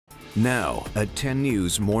Now, a 10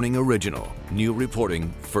 News Morning Original. New reporting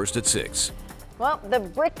first at 6. Well, the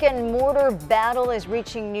brick and mortar battle is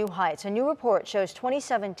reaching new heights. A new report shows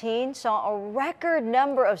 2017 saw a record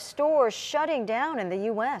number of stores shutting down in the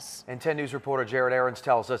U.S. And 10 News reporter Jared Aarons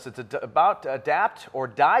tells us it's about adapt or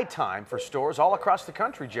die time for stores all across the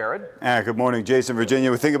country. Jared. Good morning, Jason, Virginia.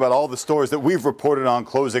 We think about all the stores that we've reported on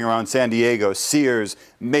closing around San Diego: Sears,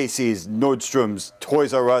 Macy's, Nordstrom's,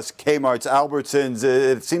 Toys R Us, Kmart's, Albertsons.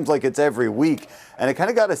 It seems like it's every week. And it kind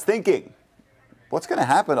of got us thinking, what's going to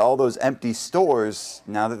happen to all those empty stores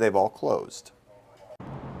now that they've all closed?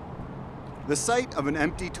 The sight of an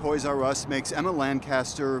empty Toys R Us makes Emma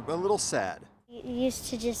Lancaster a little sad. I used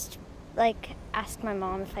to just ask my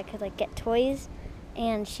mom if I could get toys,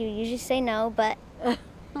 and she would usually say no, but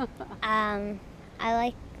I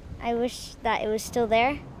wish that it was still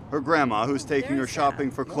there. Her grandma, who's taking her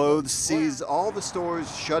shopping for clothes, sees all the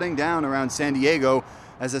stores shutting down around San Diego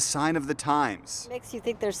as a sign of the times. It makes you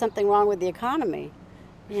think there's something wrong with the economy.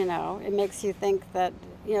 It makes you think that,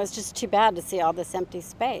 it's just too bad to see all this empty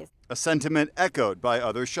space. A sentiment echoed by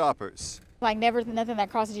other shoppers. Nothing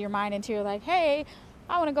that crosses your mind until you're like, hey,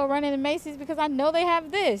 I want to go run into Macy's because I know they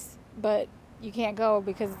have this. But you can't go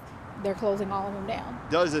because they're closing all of them down.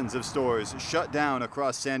 Dozens of stores shut down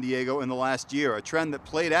across San Diego in the last year, a trend that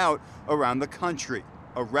played out around the country.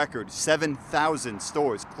 A record 7,000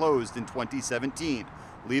 stores closed in 2017.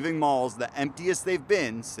 Leaving malls the emptiest they've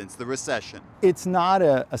been since the recession. It's not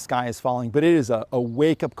a sky is falling, but it is a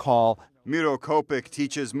wake-up call. Miro Kopik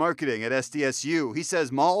teaches marketing at SDSU. He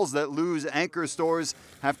says malls that lose anchor stores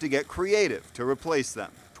have to get creative to replace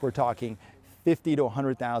them. We're talking 50 to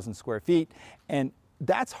 100,000 square feet, and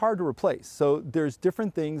that's hard to replace. So there's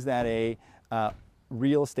different things that a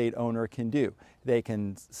real estate owner can do. They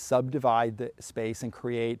can subdivide the space and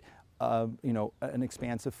create an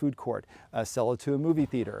expansive food court, sell it to a movie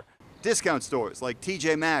theater. Discount stores like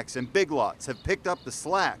TJ Maxx and Big Lots have picked up the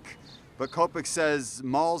slack. But Kopik says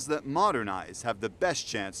malls that modernize have the best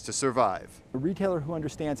chance to survive. A retailer who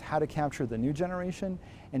understands how to capture the new generation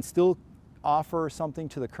and still offer something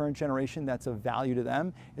to the current generation that's of value to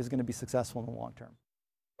them is going to be successful in the long term.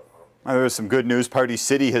 There's some good news. Party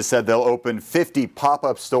City has said they'll open 50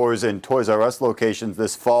 pop-up stores in Toys R Us locations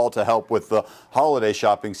this fall to help with the holiday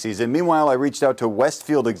shopping season. Meanwhile, I reached out to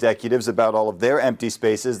Westfield executives about all of their empty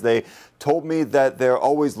spaces. They told me that they're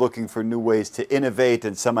always looking for new ways to innovate,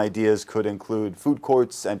 and some ideas could include food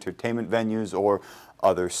courts, entertainment venues, or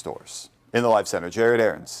other stores. In the Live Center, Jared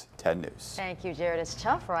Aarons, 10 News. Thank you, Jared. It's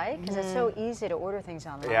tough, right? Because it's so easy to order things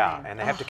online. Yeah, and they have to